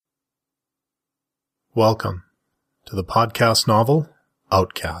Welcome to the podcast novel,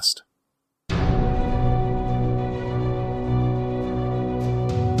 Outcast.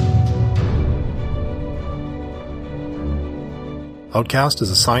 Outcast is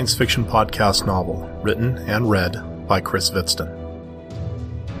a science fiction podcast novel written and read by Chris Vidston.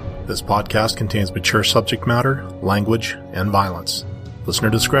 This podcast contains mature subject matter, language, and violence. Listener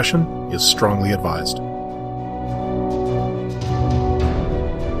discretion is strongly advised.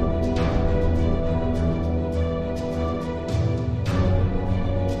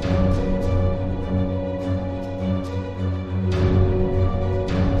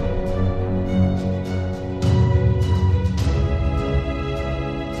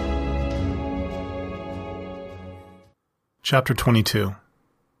 Chapter 22.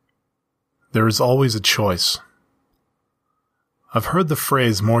 There is always a choice. I've heard the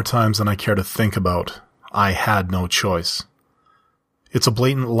phrase more times than I care to think about. I had no choice. It's a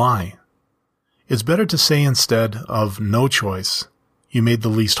blatant lie. It's better to say instead of no choice, you made the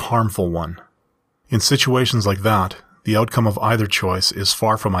least harmful one. In situations like that, the outcome of either choice is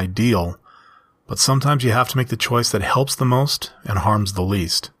far from ideal, but sometimes you have to make the choice that helps the most and harms the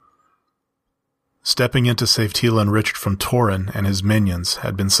least. Stepping in to save Tila and Richard from Torin and his minions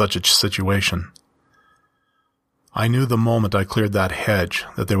had been such a situation. I knew the moment I cleared that hedge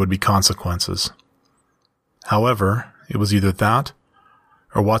that there would be consequences. However, it was either that,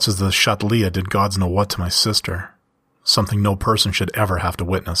 or watch as the Chatlia did gods know what to my sister, something no person should ever have to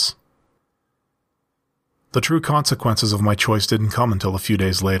witness. The true consequences of my choice didn't come until a few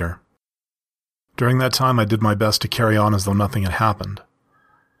days later. During that time I did my best to carry on as though nothing had happened.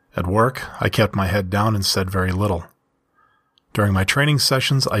 At work, I kept my head down and said very little. During my training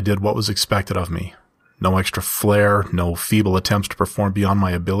sessions, I did what was expected of me. No extra flair, no feeble attempts to perform beyond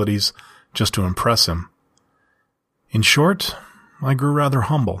my abilities, just to impress him. In short, I grew rather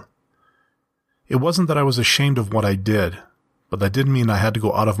humble. It wasn't that I was ashamed of what I did, but that didn't mean I had to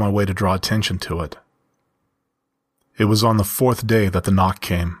go out of my way to draw attention to it. It was on the fourth day that the knock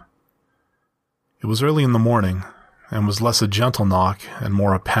came. It was early in the morning, and was less a gentle knock and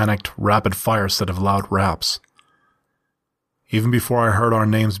more a panicked, rapid-fire set of loud raps. Even before I heard our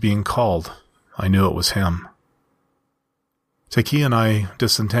names being called, I knew it was him. Taki and I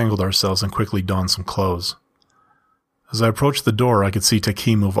disentangled ourselves and quickly donned some clothes. As I approached the door, I could see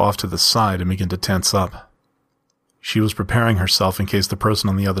Taki move off to the side and begin to tense up. She was preparing herself in case the person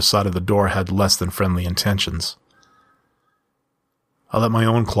on the other side of the door had less than friendly intentions. I let my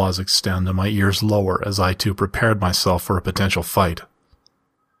own claws extend and my ears lower as I too prepared myself for a potential fight.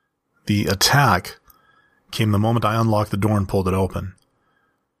 The attack came the moment I unlocked the door and pulled it open.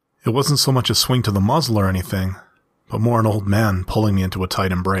 It wasn't so much a swing to the muzzle or anything, but more an old man pulling me into a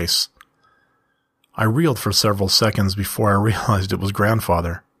tight embrace. I reeled for several seconds before I realized it was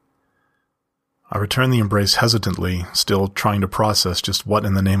Grandfather. I returned the embrace hesitantly, still trying to process just what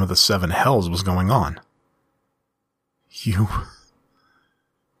in the name of the seven hells was going on. You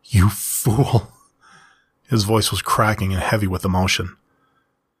fool. His voice was cracking and heavy with emotion.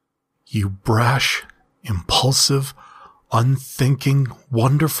 You brash, impulsive, unthinking,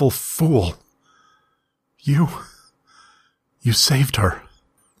 wonderful fool. You saved her.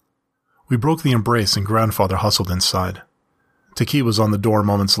 We broke the embrace and Grandfather hustled inside. Taki was on the door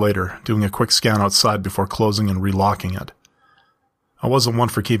moments later, doing a quick scan outside before closing and relocking it. I wasn't one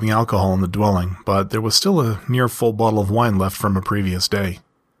for keeping alcohol in the dwelling, but there was still a near full bottle of wine left from a previous day.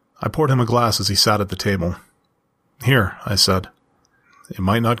 I poured him a glass as he sat at the table. Here, I said. It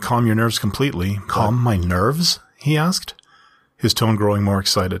might not calm your nerves completely. Calm my nerves? He asked, his tone growing more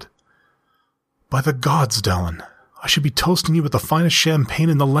excited. By the gods, Dallin, I should be toasting you with the finest champagne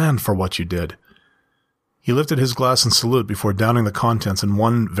in the land for what you did. He lifted his glass in salute before downing the contents in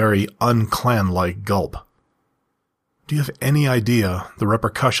one very unclan-like gulp. Do you have any idea the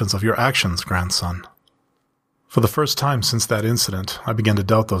repercussions of your actions, grandson? For the first time since that incident, I began to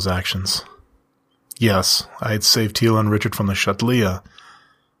doubt those actions. Yes, I had saved Tila and Richard from the Chatlia,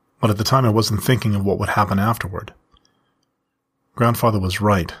 but at the time I wasn't thinking of what would happen afterward. Grandfather was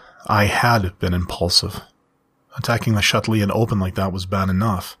right. I had been impulsive. Attacking the Chatlia in open like that was bad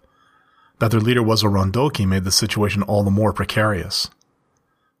enough. That their leader was a Rondoki made the situation all the more precarious.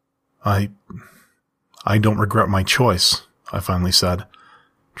 I don't regret my choice, I finally said.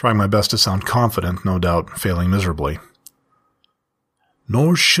 Trying my best to sound confident, no doubt failing miserably.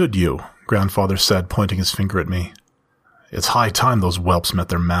 Nor should you, Grandfather said, pointing his finger at me. It's high time those whelps met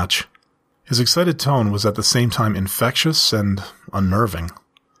their match. His excited tone was at the same time infectious and unnerving.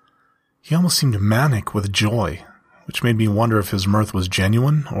 He almost seemed manic with joy, which made me wonder if his mirth was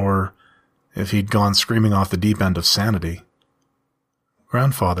genuine or if he'd gone screaming off the deep end of sanity.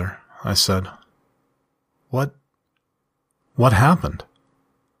 Grandfather, I said, What happened?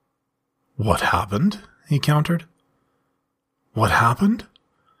 What happened? He countered. What happened?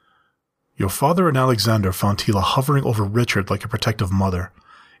 Your father and Alexander found Tila hovering over Richard like a protective mother,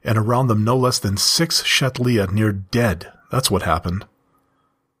 and around them no less than 6 Chatlia near dead. That's what happened.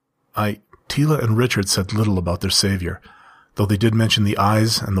 Tila and Richard said little about their savior, though they did mention the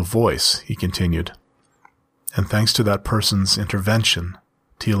eyes and the voice, he continued. And thanks to that person's intervention,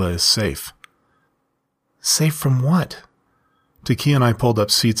 Tila is safe. Safe from what? Taki and I pulled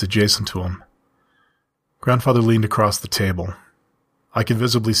up seats adjacent to him. Grandfather leaned across the table. I could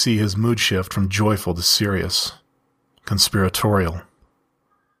visibly see his mood shift from joyful to serious, conspiratorial.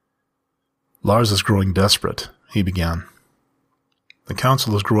 Lars is growing desperate, he began. The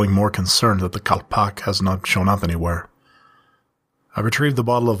council is growing more concerned that the Kalpak has not shown up anywhere. I retrieved the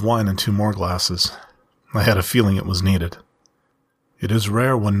bottle of wine and 2 more glasses. I had a feeling it was needed. It is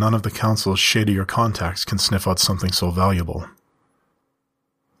rare when none of the council's shadier contacts can sniff out something so valuable.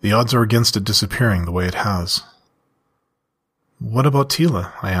 The odds are against it disappearing the way it has. What about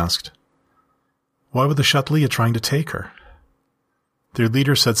Tila? I asked. Why were the Chatlia trying to take her? Their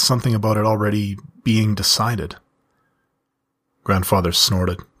leader said something about it already being decided. Grandfather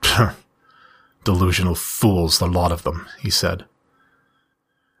snorted. Delusional fools, the lot of them, he said.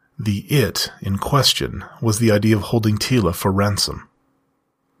 The it in question was the idea of holding Tila for ransom.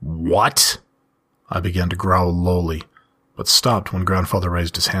 What? I began to growl lowly, but stopped when Grandfather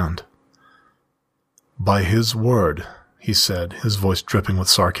raised his hand. By his word, he said, his voice dripping with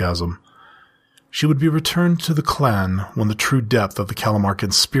sarcasm, she would be returned to the clan when the true depth of the Calamar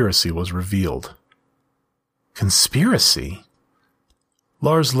conspiracy was revealed. Conspiracy?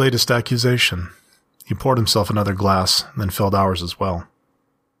 Lars' latest accusation. He poured himself another glass, then filled ours as well.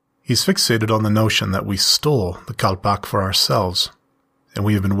 He's fixated on the notion that we stole the Kalpak for ourselves, and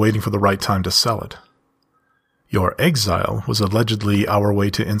we have been waiting for the right time to sell it. Your exile was allegedly our way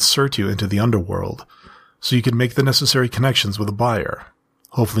to insert you into the underworld, so you could make the necessary connections with a buyer,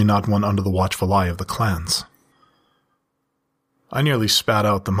 hopefully not one under the watchful eye of the clans. I nearly spat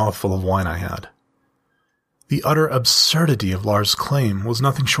out the mouthful of wine I had. The utter absurdity of Lars' claim was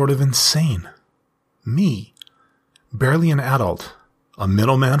nothing short of insane. Me, barely an adult, a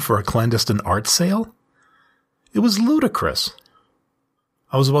middleman for a clandestine art sale? It was ludicrous.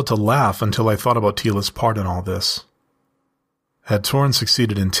 I was about to laugh until I thought about Tila's part in all this. Had Torn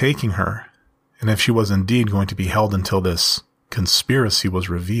succeeded in taking her, and if she was indeed going to be held until this conspiracy was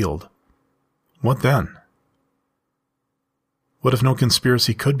revealed, what then? What if no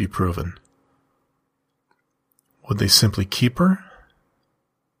conspiracy could be proven? Would they simply keep her?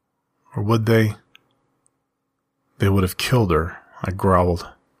 Or would they... They would have killed her, I growled.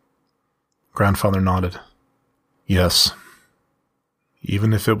 Grandfather nodded. Yes.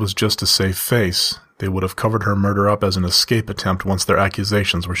 Even if it was just to save face, they would have covered her murder up as an escape attempt once their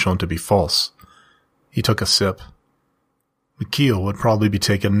accusations were shown to be false. He took a sip. Mikhail would probably be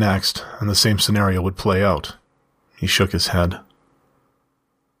taken next, and the same scenario would play out. He shook his head.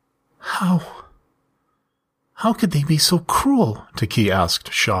 How could they be so cruel? Taki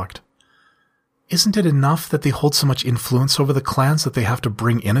asked, shocked. Isn't it enough that they hold so much influence over the clans that they have to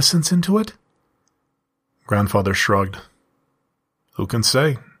bring innocence into it? Grandfather shrugged. Who can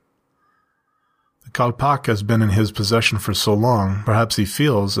say? The Kalpak has been in his possession for so long, perhaps he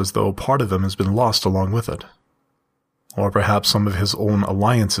feels as though part of him has been lost along with it. Or perhaps some of his own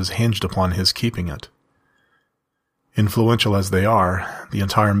alliances hinged upon his keeping it. Influential as they are, the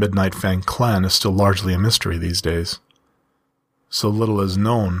entire Midnight Fang clan is still largely a mystery these days. So little is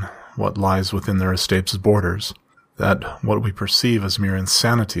known what lies within their estate's borders, that what we perceive as mere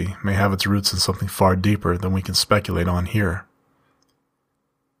insanity may have its roots in something far deeper than we can speculate on here.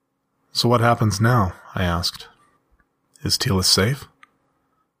 So what happens now? I asked. Is Tila safe?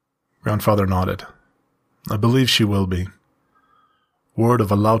 Grandfather nodded. I believe she will be. Word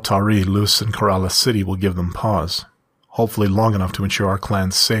of a Lautari loose in Kerala City will give them pause, hopefully long enough to ensure our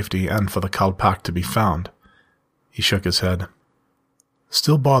clan's safety and for the Kalpak to be found. He shook his head.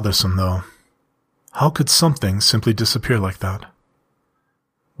 Still bothersome, though. How could something simply disappear like that?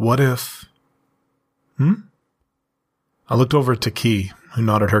 What if... I looked over at Taki, who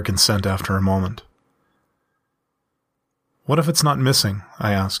nodded her consent after a moment. What if it's not missing?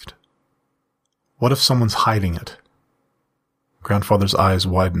 I asked. What if someone's hiding it? Grandfather's eyes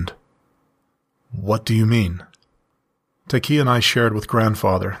widened. What do you mean? Taki and I shared with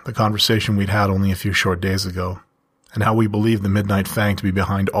Grandfather the conversation we'd had only a few short days ago, and how we believed the Midnight Fang to be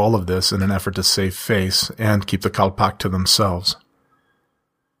behind all of this in an effort to save face and keep the Kalpak to themselves.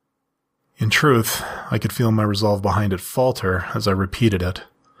 In truth, I could feel my resolve behind it falter as I repeated it.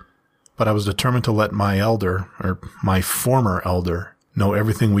 but I was determined to let my former elder, know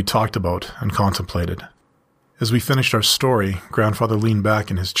everything we talked about and contemplated. As we finished our story, Grandfather leaned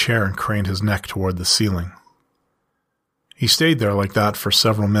back in his chair and craned his neck toward the ceiling. He stayed there like that for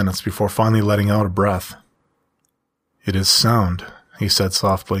several minutes before finally letting out a breath. "It is sound," he said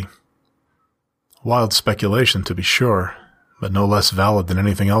softly. "Wild speculation, to be sure, but no less valid than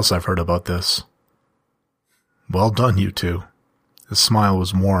anything else I've heard about this." "Well done, you two." His smile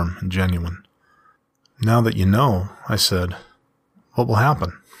was warm and genuine. "Now that you know," I said, "what will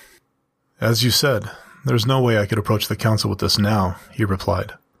happen?" "As you said, there's no way I could approach the council with this now," he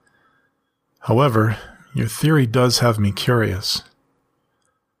replied. "However, your theory does have me curious.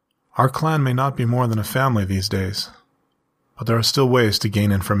 Our clan may not be more than a family these days, but there are still ways to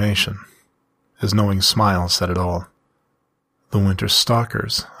gain information." His knowing smile said it all. "The Winter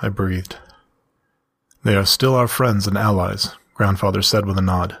Stalkers," I breathed. "They are still our friends and allies," Grandfather said with a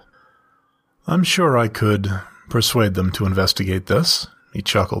nod. "I'm sure I could persuade them to investigate this," he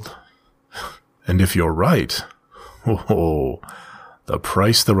chuckled. "And if you're right, the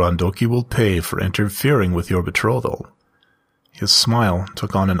price the Rondoki will pay for interfering with your betrothal." His smile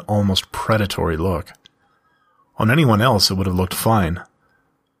took on an almost predatory look. On anyone else it would have looked fine,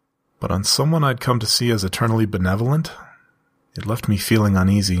 but on someone I'd come to see as eternally benevolent, it left me feeling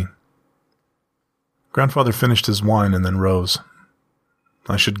uneasy. Grandfather finished his wine and then rose.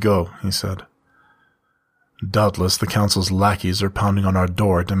 "I should go," he said. "Doubtless the council's lackeys are pounding on our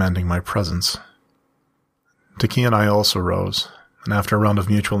door demanding my presence." Taki and I also rose, and after a round of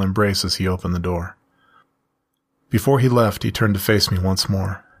mutual embraces he opened the door. Before he left, he turned to face me once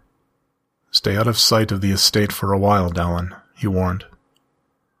more. "Stay out of sight of the estate for a while, Dallin," he warned.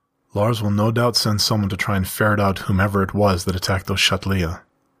 "Lars will no doubt send someone to try and ferret out whomever it was that attacked those Shatlia.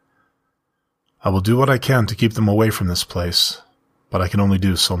 I will do what I can to keep them away from this place, but I can only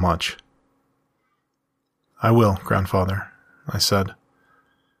do so much." "I will, Grandfather," I said.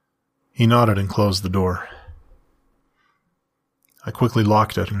 He nodded and closed the door. I quickly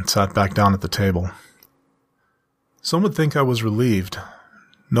locked it and sat back down at the table. Some would think I was relieved,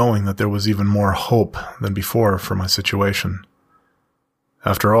 knowing that there was even more hope than before for my situation.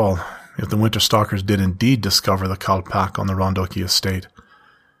 After all, if the Winter Stalkers did indeed discover the Kalpak on the Rondoki estate,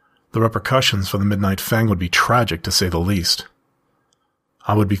 the repercussions for the Midnight Fang would be tragic, to say the least.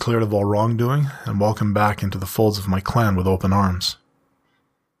 I would be cleared of all wrongdoing and welcomed back into the folds of my clan with open arms.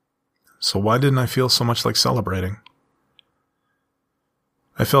 So why didn't I feel so much like celebrating?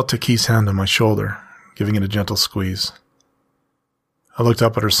 I felt Taki's hand on my shoulder, giving it a gentle squeeze. I looked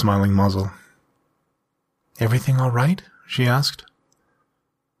up at her smiling muzzle. "Everything all right?" she asked.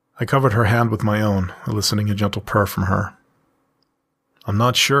 I covered her hand with my own, eliciting a gentle purr from her. "I'm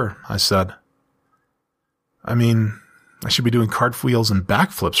not sure," I said. "I mean, I should be doing cartwheels and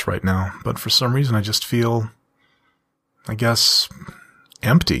backflips right now, but for some reason I just feel, I guess,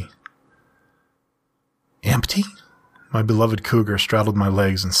 empty." "Empty?" My beloved cougar straddled my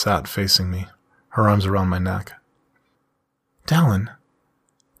legs and sat facing me, her arms around my neck. "Dallin,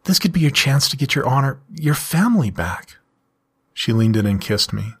 this could be your chance to get your family back." She leaned in and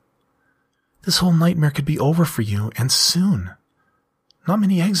kissed me. "This whole nightmare could be over for you, and soon. Not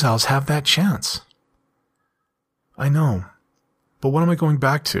many exiles have that chance." "I know, but what am I going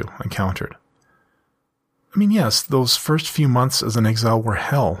back to?" I countered. "I mean, yes, those first few months as an exile were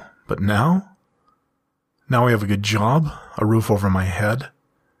hell, but now? Now I have a good job, a roof over my head,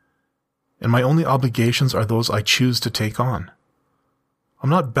 and my only obligations are those I choose to take on. I'm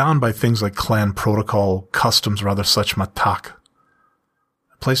not bound by things like clan protocol, customs, or other such matak."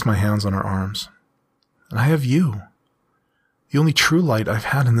 I placed my hands on her arms. "And I have you, the only true light I've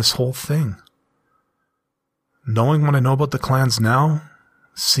had in this whole thing. Knowing what I know about the clans now,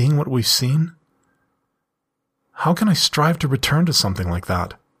 seeing what we've seen, how can I strive to return to something like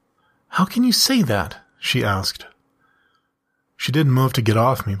that?" "How can you say that?" she asked. She didn't move to get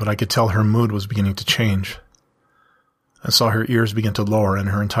off me, but I could tell her mood was beginning to change. I saw her ears begin to lower, and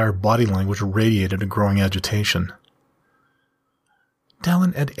her entire body language radiated a growing agitation.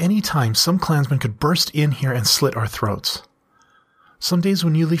 "Dallin, at any time, some clansmen could burst in here and slit our throats. Some days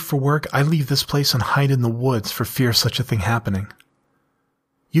when you leave for work, I leave this place and hide in the woods for fear of such a thing happening.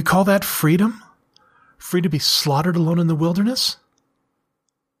 You call that freedom? Free to be slaughtered alone in the wilderness?"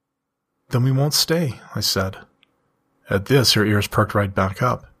 "Then we won't stay," I said. At this, her ears perked right back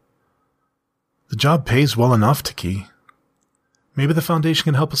up. "The job pays well enough, Taki. Maybe the Foundation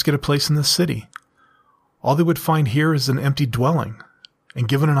can help us get a place in this city. All they would find here is an empty dwelling, and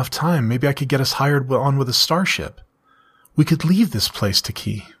given enough time, maybe I could get us hired on with a starship. We could leave this place,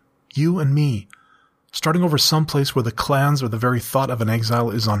 Taki, you and me, starting over someplace where the clans or the very thought of an exile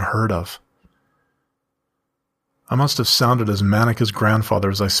is unheard of. I must have sounded as manic as grandfather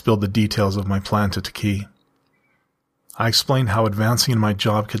as I spilled the details of my plan to Taki. I explained how advancing in my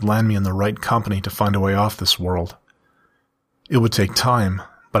job could land me in the right company to find a way off this world. It would take time,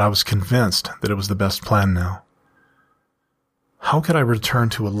 but I was convinced that it was the best plan now. How could I return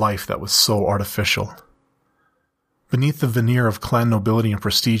to a life that was so artificial? Beneath the veneer of clan nobility and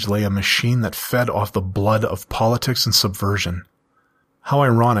prestige lay a machine that fed off the blood of politics and subversion. How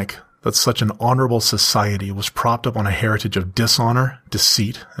ironic that such an honorable society was propped up on a heritage of dishonor,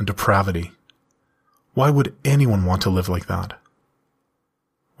 deceit, and depravity. Why would anyone want to live like that?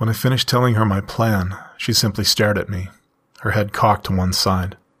 When I finished telling her my plan, she simply stared at me, her head cocked to one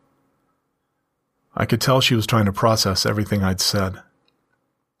side. I could tell she was trying to process everything I'd said.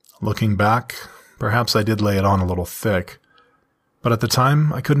 Looking back, perhaps I did lay it on a little thick, but at the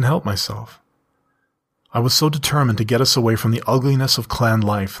time I couldn't help myself. I was so determined to get us away from the ugliness of clan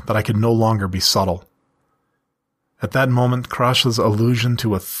life that I could no longer be subtle. At that moment, Krasha's allusion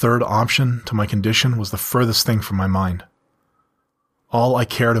to a third option to my condition was the furthest thing from my mind. All I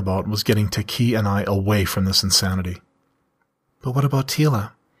cared about was getting Taki and I away from this insanity. But what about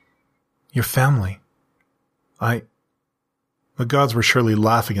Tila? Your family? The gods were surely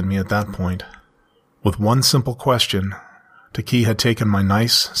laughing at me at that point. With one simple question, Taki had taken my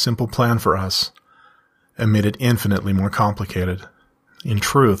nice, simple plan for us and made it infinitely more complicated. In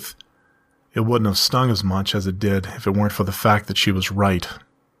truth, it wouldn't have stung as much as it did if it weren't for the fact that she was right.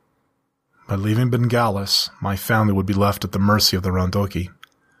 By leaving Bengalis, my family would be left at the mercy of the Rondoki.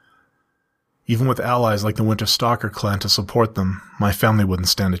 Even with allies like the Winter Stalker clan to support them, my family wouldn't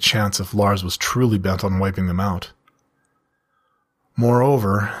stand a chance if Lars was truly bent on wiping them out.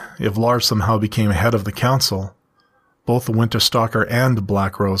 Moreover, if Lars somehow became head of the council, both the Winter Stalker and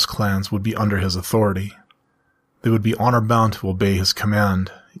Black Rose clans would be under his authority. They would be honor-bound to obey his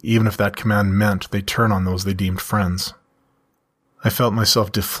command, even if that command meant they turn on those they deemed friends. I felt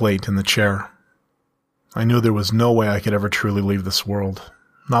myself deflate in the chair. I knew there was no way I could ever truly leave this world,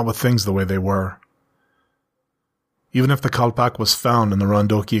 not with things the way they were. Even if the Kalpak was found and the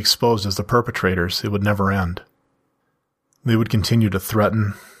Rondoki exposed as the perpetrators, it would never end. They would continue to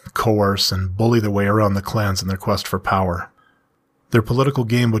threaten, coerce, and bully their way around the clans in their quest for power. Their political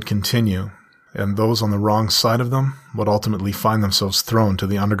game would continue, and those on the wrong side of them would ultimately find themselves thrown to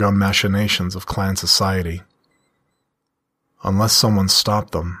the underground machinations of clan society. Unless someone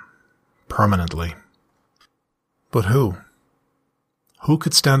stopped them, permanently. But who? Who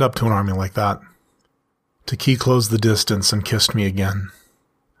could stand up to an army like that? Taki closed the distance and kissed me again.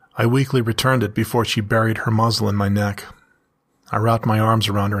 I weakly returned it before she buried her muzzle in my neck. I wrapped my arms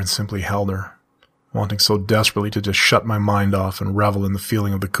around her and simply held her, wanting so desperately to just shut my mind off and revel in the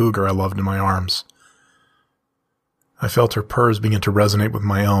feeling of the cougar I loved in my arms. I felt her purrs begin to resonate with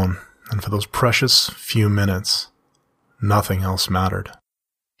my own, and for those precious few minutes, nothing else mattered.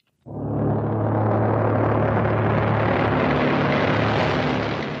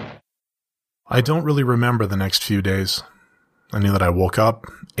 I don't really remember the next few days. I knew that I woke up,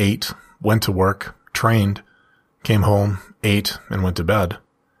 ate, went to work, trained, came home, ate, and went to bed.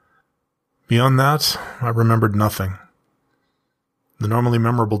 Beyond that, I remembered nothing. The normally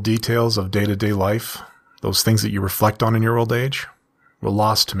memorable details of day-to-day life, those things that you reflect on in your old age, were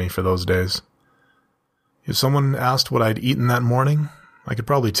lost to me for those days. If someone asked what I'd eaten that morning, I could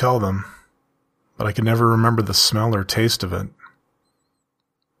probably tell them, but I could never remember the smell or taste of it.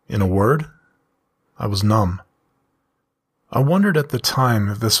 In a word, I was numb. I wondered at the time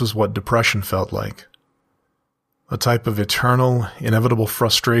if this was what depression felt like. A type of eternal, inevitable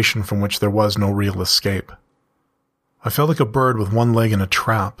frustration from which there was no real escape. I felt like a bird with one leg in a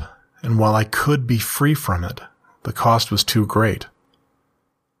trap, and while I could be free from it, the cost was too great.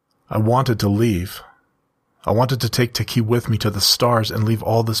 I wanted to leave. I wanted to take Taki with me to the stars and leave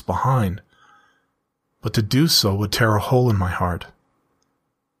all this behind. But to do so would tear a hole in my heart.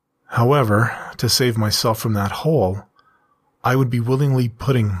 However, to save myself from that hole, I would be willingly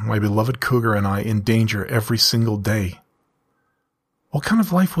putting my beloved cougar and I in danger every single day. What kind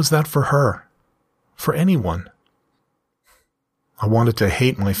of life was that for her? For anyone? I wanted to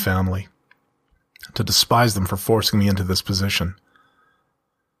hate my family, to despise them for forcing me into this position.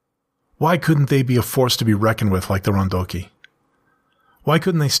 Why couldn't they be a force to be reckoned with like the Rondoki? Why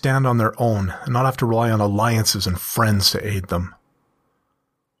couldn't they stand on their own and not have to rely on alliances and friends to aid them?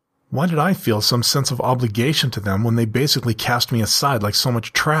 Why did I feel some sense of obligation to them when they basically cast me aside like so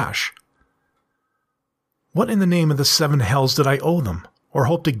much trash? What in the name of the seven hells did I owe them, or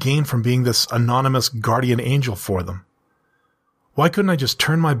hope to gain from being this anonymous guardian angel for them? Why couldn't I just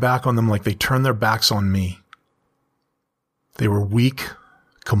turn my back on them like they turned their backs on me? They were weak,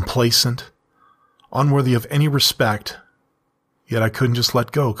 complacent, unworthy of any respect, yet I couldn't just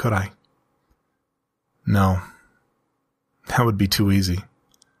let go, could I? No, that would be too easy.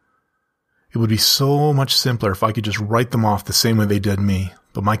 It would be so much simpler if I could just write them off the same way they did me,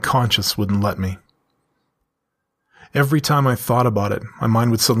 but my conscience wouldn't let me. Every time I thought about it, my mind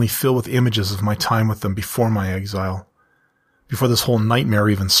would suddenly fill with images of my time with them before my exile, before this whole nightmare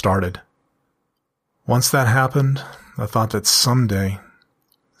even started. Once that happened, I thought that someday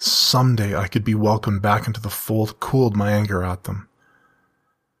I could be welcomed back into the fold, cooled my anger at them.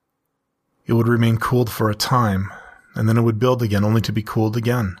 It would remain cooled for a time, and then it would build again only to be cooled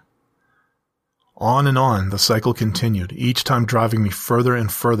again. On and on, the cycle continued, each time driving me further and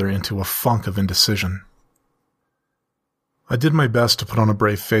further into a funk of indecision. I did my best to put on a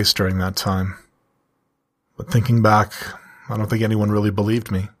brave face during that time. But thinking back, I don't think anyone really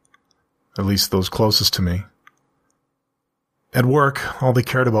believed me. At least those closest to me. At work, all they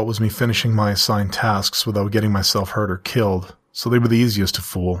cared about was me finishing my assigned tasks without getting myself hurt or killed, so they were the easiest to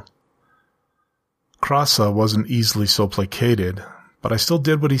fool. Krasa wasn't easily so placated, but I still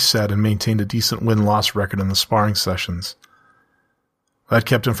did what he said and maintained a decent win-loss record in the sparring sessions. That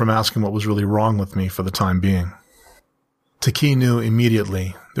kept him from asking what was really wrong with me for the time being. Taki knew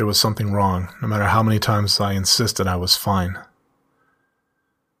immediately there was something wrong, no matter how many times I insisted I was fine.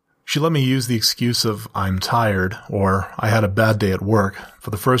 She let me use the excuse of I'm tired or I had a bad day at work for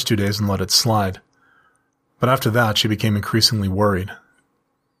the first 2 days and let it slide. But after that, she became increasingly worried.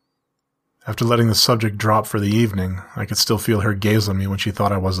 After letting the subject drop for the evening, I could still feel her gaze on me when she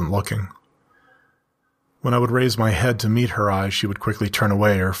thought I wasn't looking. When I would raise my head to meet her eyes, she would quickly turn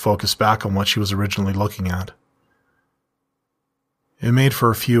away or focus back on what she was originally looking at. It made for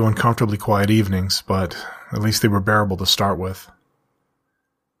a few uncomfortably quiet evenings, but at least they were bearable to start with.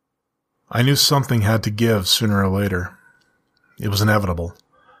 I knew something had to give sooner or later. It was inevitable.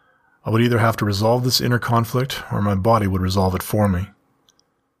 I would either have to resolve this inner conflict, or my body would resolve it for me.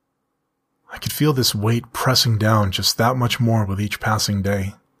 I could feel this weight pressing down just that much more with each passing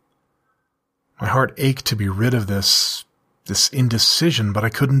day. My heart ached to be rid of this indecision, but I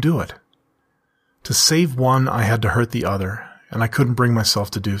couldn't do it. To save one, I had to hurt the other, and I couldn't bring myself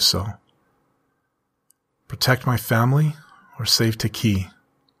to do so. Protect my family or save Taki?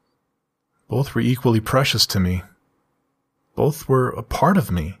 Both were equally precious to me. Both were a part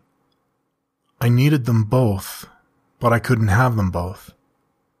of me. I needed them both, but I couldn't have them both.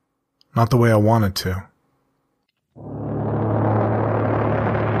 Not the way I wanted to.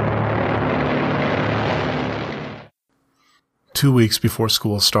 Two weeks before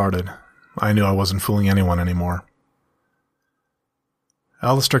school started, I knew I wasn't fooling anyone anymore.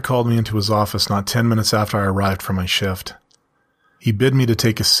 Alistair called me into his office not 10 minutes after I arrived for my shift. He bid me to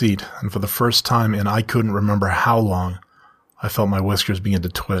take a seat, and for the first time in I couldn't remember how long, I felt my whiskers begin to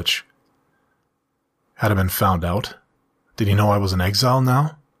twitch. Had I been found out? Did he know I was in exile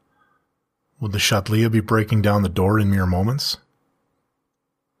now? Would the Chatlia be breaking down the door in mere moments?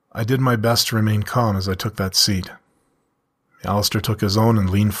 I did my best to remain calm as I took that seat. Alistair took his own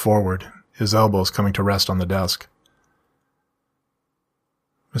and leaned forward, his elbows coming to rest on the desk.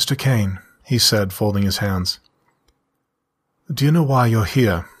 "Mr. Kane," he said, folding his hands. "Do you know why you're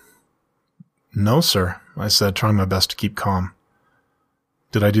here?" "No, sir," I said, trying my best to keep calm.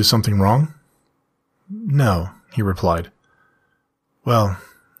 "Did I do something wrong?" "No," he replied. "Well,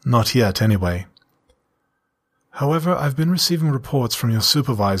 not yet, anyway. However, I've been receiving reports from your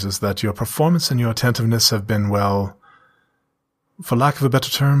supervisors that your performance and your attentiveness have been, well, for lack of a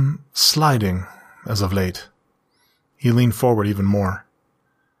better term, sliding as of late." He leaned forward even more.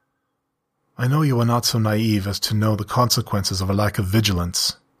 "I know you are not so naive as to know the consequences of a lack of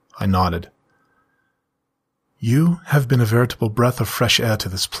vigilance." I nodded. "You have been a veritable breath of fresh air to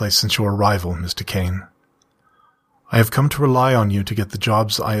this place since your arrival, Mr. Kane. I have come to rely on you to get the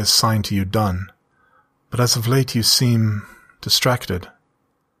jobs I assigned to you done, but as of late you seem distracted.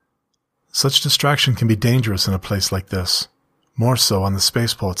 Such distraction can be dangerous in a place like this, more so on the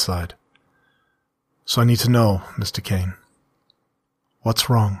spaceport side. So I need to know, Mr. Kane, what's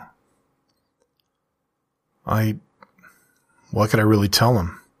wrong?" What could I really tell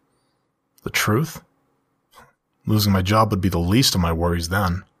him? The truth? Losing my job would be the least of my worries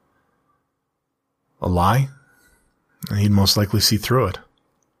then. A lie? And he'd most likely see through it.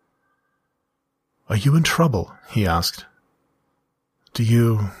 "Are you in trouble?" he asked. "Do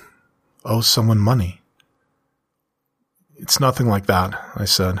you owe someone money?" "It's nothing like that," I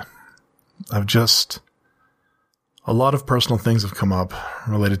said. A lot of personal things have come up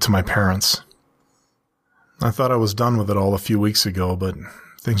related to my parents. I thought I was done with it all a few weeks ago, but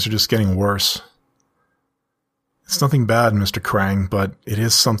things are just getting worse. It's nothing bad, Mr. Krang, but it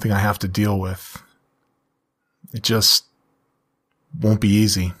is something I have to deal with. It just won't be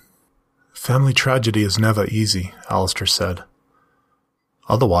easy. Family tragedy is never easy, Alistair said.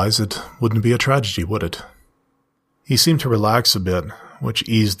 Otherwise, it wouldn't be a tragedy, would it? He seemed to relax a bit, which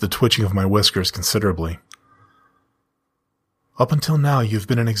eased the twitching of my whiskers considerably. Up until now, you've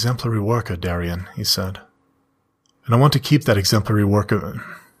been an exemplary worker, Darien, he said. And I want to keep that exemplary worker...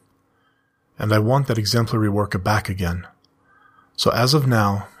 And I want that exemplary worker back again. So as of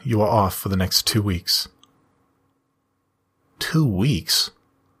now, you are off for the next 2 weeks. 2 weeks?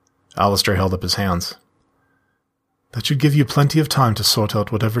 Alistair held up his hands. That should give you plenty of time to sort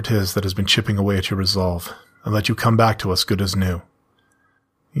out whatever it is that has been chipping away at your resolve, and let you come back to us good as new.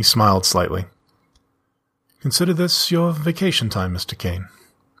 He smiled slightly. Consider this your vacation time, Mr. Kane.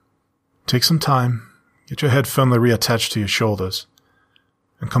 Take some time, get your head firmly reattached to your shoulders,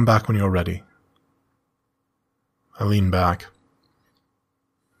 and come back when you're ready. I leaned back.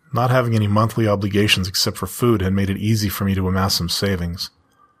 Not having any monthly obligations except for food had made it easy for me to amass some savings.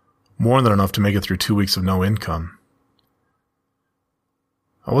 More than enough to make it through 2 weeks of no income.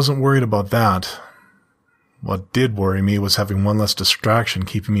 I wasn't worried about that. What did worry me was having one less distraction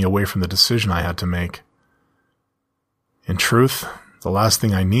keeping me away from the decision I had to make. In truth, the last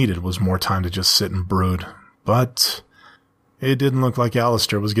thing I needed was more time to just sit and brood, but it didn't look like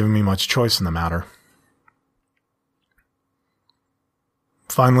Alistair was giving me much choice in the matter.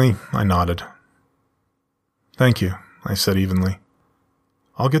 Finally, I nodded. Thank you, I said evenly.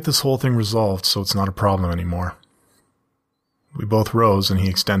 I'll get this whole thing resolved so it's not a problem anymore. We both rose and he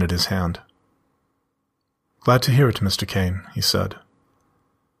extended his hand. Glad to hear it, Mr. Kane, he said.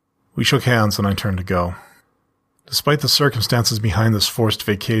 We shook hands and I turned to go. Despite the circumstances behind this forced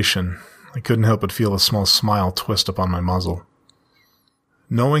vacation, I couldn't help but feel a small smile twist upon my muzzle.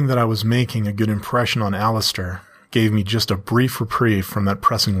 Knowing that I was making a good impression on Alistair gave me just a brief reprieve from that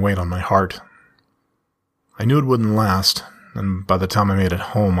pressing weight on my heart. I knew it wouldn't last, and by the time I made it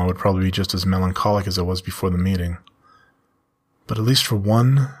home I would probably be just as melancholic as I was before the meeting. But at least for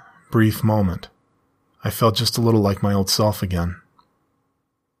one brief moment, I felt just a little like my old self again.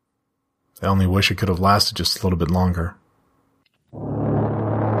 I only wish it could have lasted just a little bit longer.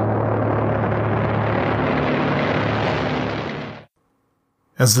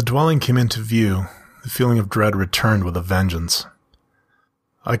 As the dwelling came into view, the feeling of dread returned with a vengeance.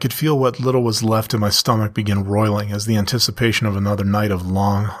 I could feel what little was left in my stomach begin roiling as the anticipation of another night of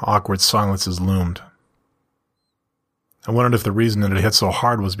long, awkward silences loomed. I wondered if the reason that it hit so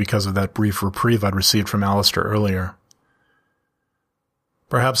hard was because of that brief reprieve I'd received from Alistair earlier.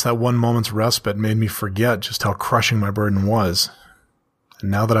 Perhaps that one moment's respite made me forget just how crushing my burden was,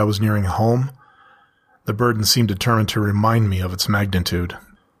 and now that I was nearing home, the burden seemed determined to remind me of its magnitude.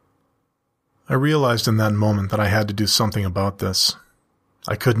 I realized in that moment that I had to do something about this.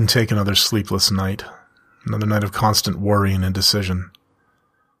 I couldn't take another sleepless night, another night of constant worry and indecision.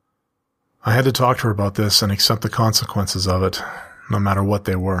 I had to talk to her about this and accept the consequences of it, no matter what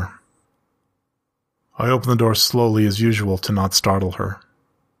they were. I opened the door slowly as usual to not startle her.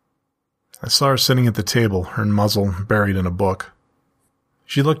 I saw her sitting at the table, her muzzle buried in a book.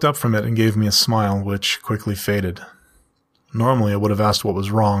 She looked up from it and gave me a smile, which quickly faded. Normally I would have asked what was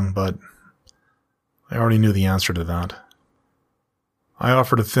wrong, but I already knew the answer to that. I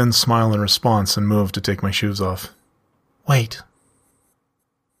offered a thin smile in response and moved to take my shoes off. Wait.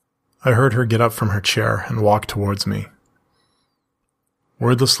 I heard her get up from her chair and walk towards me.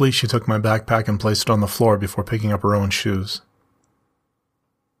 Wordlessly, she took my backpack and placed it on the floor before picking up her own shoes.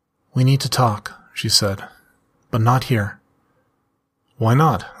 We need to talk, she said, but not here. Why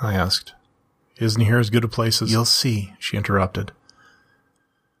not? I asked. Isn't here as good a place as... You'll see, she interrupted.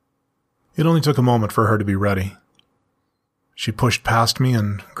 It only took a moment for her to be ready. She pushed past me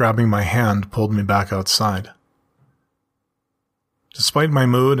and, grabbing my hand, pulled me back outside. Despite my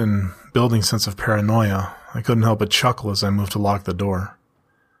mood and building sense of paranoia, I couldn't help but chuckle as I moved to lock the door.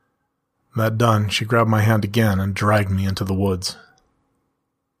 That done, she grabbed my hand again and dragged me into the woods.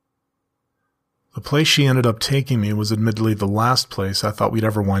 The place she ended up taking me was admittedly the last place I thought we'd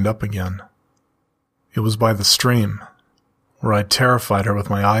ever wind up again. It was by the stream, where I'd terrified her with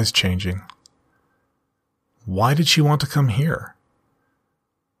my eyes changing. Why did she want to come here?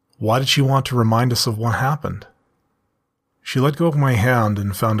 Why did she want to remind us of what happened? She let go of my hand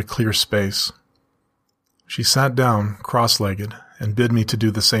and found a clear space. She sat down, cross-legged, and bid me to do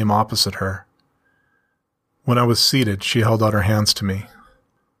the same opposite her. When I was seated, she held out her hands to me.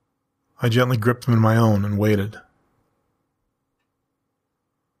 I gently gripped them in my own and waited.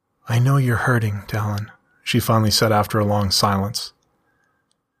 I know you're hurting, Dallin, she finally said after a long silence.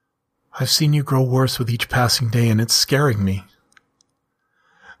 "I've seen you grow worse with each passing day, and it's scaring me.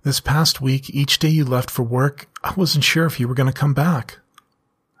 This past week, each day you left for work, I wasn't sure if you were going to come back."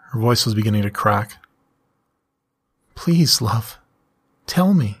 Her voice was beginning to crack. "Please, love,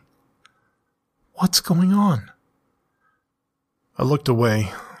 tell me. What's going on?" I looked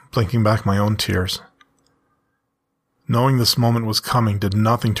away, blinking back my own tears. Knowing this moment was coming did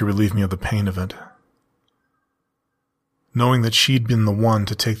nothing to relieve me of the pain of it. Knowing that she'd been the one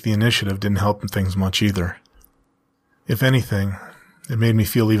to take the initiative didn't help things much either. If anything, it made me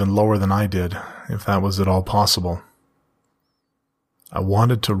feel even lower than I did, if that was at all possible. "I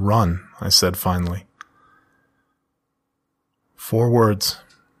wanted to run," I said finally. 4 words.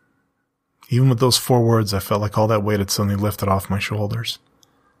 Even with those 4 words, I felt like all that weight had suddenly lifted off my shoulders.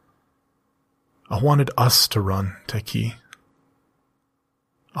 I wanted us to run, Teki.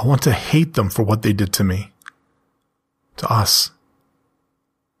 I want to hate them for what they did to me. To us.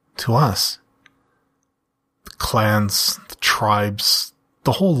 To us. The clans, the tribes,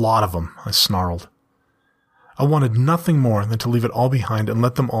 the whole lot of them, I snarled. I wanted nothing more than to leave it all behind and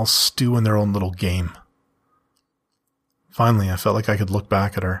let them all stew in their own little game. Finally, I felt like I could look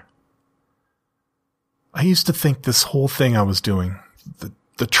back at her. I used to think this whole thing I was doing,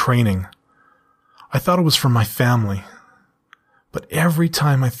 the training, I thought it was for my family. But every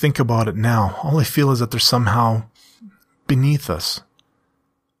time I think about it now, all I feel is that they're somehow beneath us.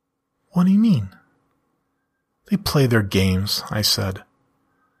 What do you mean? They play their games, I said.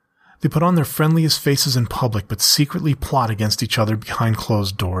 They put on their friendliest faces in public, but secretly plot against each other behind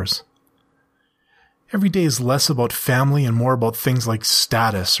closed doors. Every day is less about family and more about things like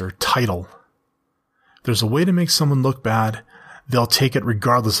status or title. If there's a way to make someone look bad, they'll take it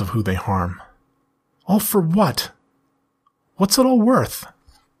regardless of who they harm. All for what? What's it all worth?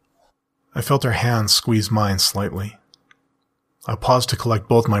 I felt her hand squeeze mine slightly. I paused to collect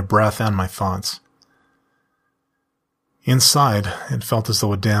both my breath and my thoughts. Inside, it felt as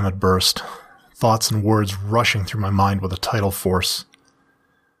though a dam had burst, thoughts and words rushing through my mind with a tidal force.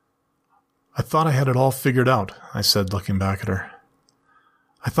 I thought I had it all figured out, I said, looking back at her.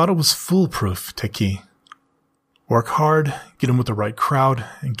 I thought it was foolproof, Teki. Work hard, get in with the right crowd,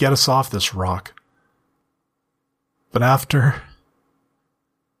 and get us off this rock. But after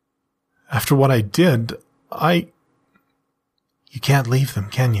what I did, You can't leave them,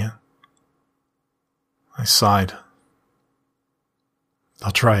 can you? I sighed.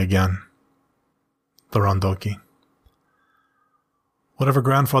 I'll try again. The Rondoki. Whatever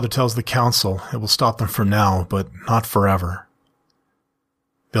Grandfather tells the council, it will stop them for now, but not forever.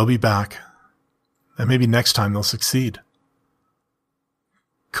 They'll be back, and maybe next time they'll succeed.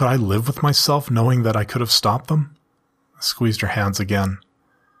 Could I live with myself knowing that I could have stopped them? I squeezed her hands again.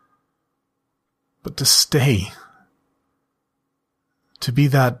 But to stay. To be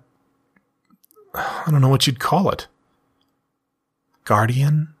that, I don't know what you'd call it.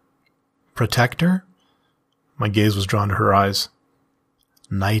 Guardian? Protector? My gaze was drawn to her eyes.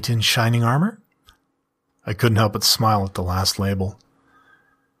 Knight in shining armor? I couldn't help but smile at the last label.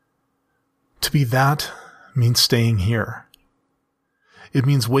 To be that means staying here. It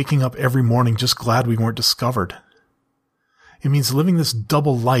means waking up every morning just glad we weren't discovered. It means living this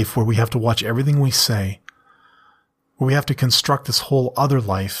double life where we have to watch everything we say, where we have to construct this whole other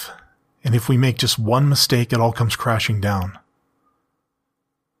life, and if we make just one mistake, it all comes crashing down.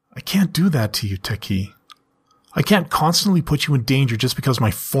 I can't do that to you, Teki. I can't constantly put you in danger just because my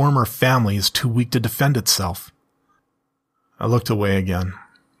former family is too weak to defend itself. I looked away again.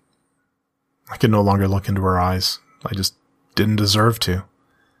 I could no longer look into her eyes. I just didn't deserve to.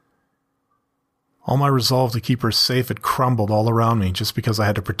 All my resolve to keep her safe had crumbled all around me just because I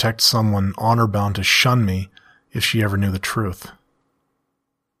had to protect someone honor-bound to shun me if she ever knew the truth.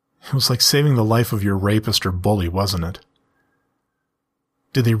 It was like saving the life of your rapist or bully, wasn't it?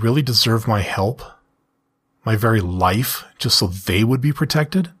 Did they really deserve my help? My very life, just so they would be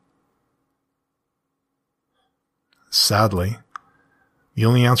protected? Sadly, the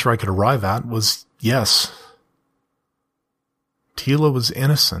only answer I could arrive at was yes. Tila was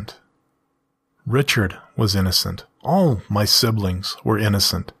innocent. Richard was innocent. All my siblings were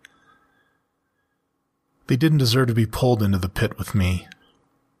innocent. They didn't deserve to be pulled into the pit with me.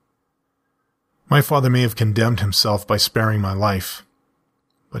 My father may have condemned himself by sparing my life,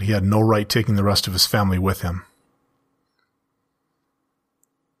 but he had no right taking the rest of his family with him.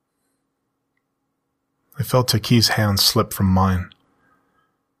 I felt Teki's hand slip from mine.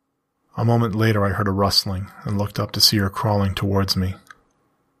 A moment later I heard a rustling and looked up to see her crawling towards me.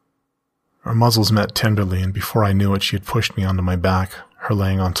 Our muzzles met tenderly, and before I knew it, she had pushed me onto my back, her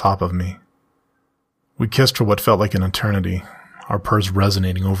laying on top of me. We kissed for what felt like an eternity, our purrs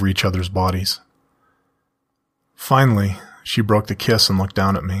resonating over each other's bodies. Finally, she broke the kiss and looked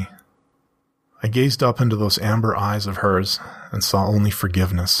down at me. I gazed up into those amber eyes of hers and saw only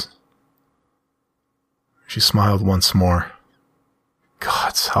forgiveness. She smiled once more.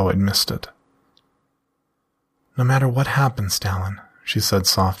 Gods, how I'd missed it. No matter what happens, Dallin, she said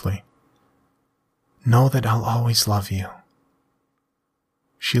softly, know that I'll always love you.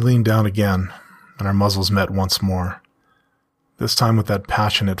 She leaned down again, and our muzzles met once more, this time with that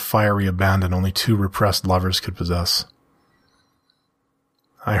passionate, fiery abandon only two repressed lovers could possess.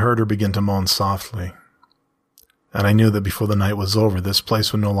 I heard her begin to moan softly, and I knew that before the night was over, this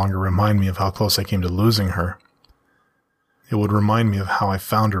place would no longer remind me of how close I came to losing her. It would remind me of how I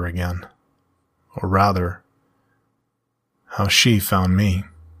found her again, or rather, how she found me.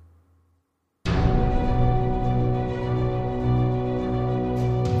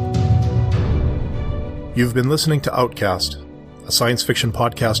 You've been listening to Outcast, a science fiction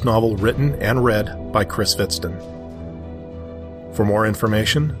podcast novel written and read by Chris Fitston. For more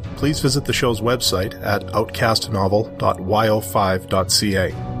information, please visit the show's website at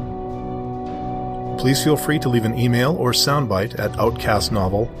outcastnovel.yo5.ca. Please feel free to leave an email or soundbite at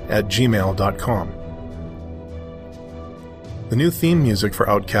outcastnovel@gmail.com. The new theme music for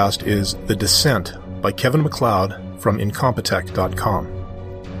Outcast is The Descent by Kevin MacLeod from Incompetech.com.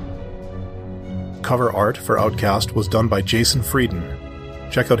 Cover art for Outcast was done by Jason Frieden.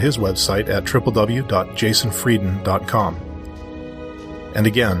 Check out his website at www.jasonfrieden.com. And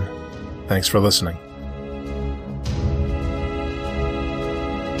again, thanks for listening.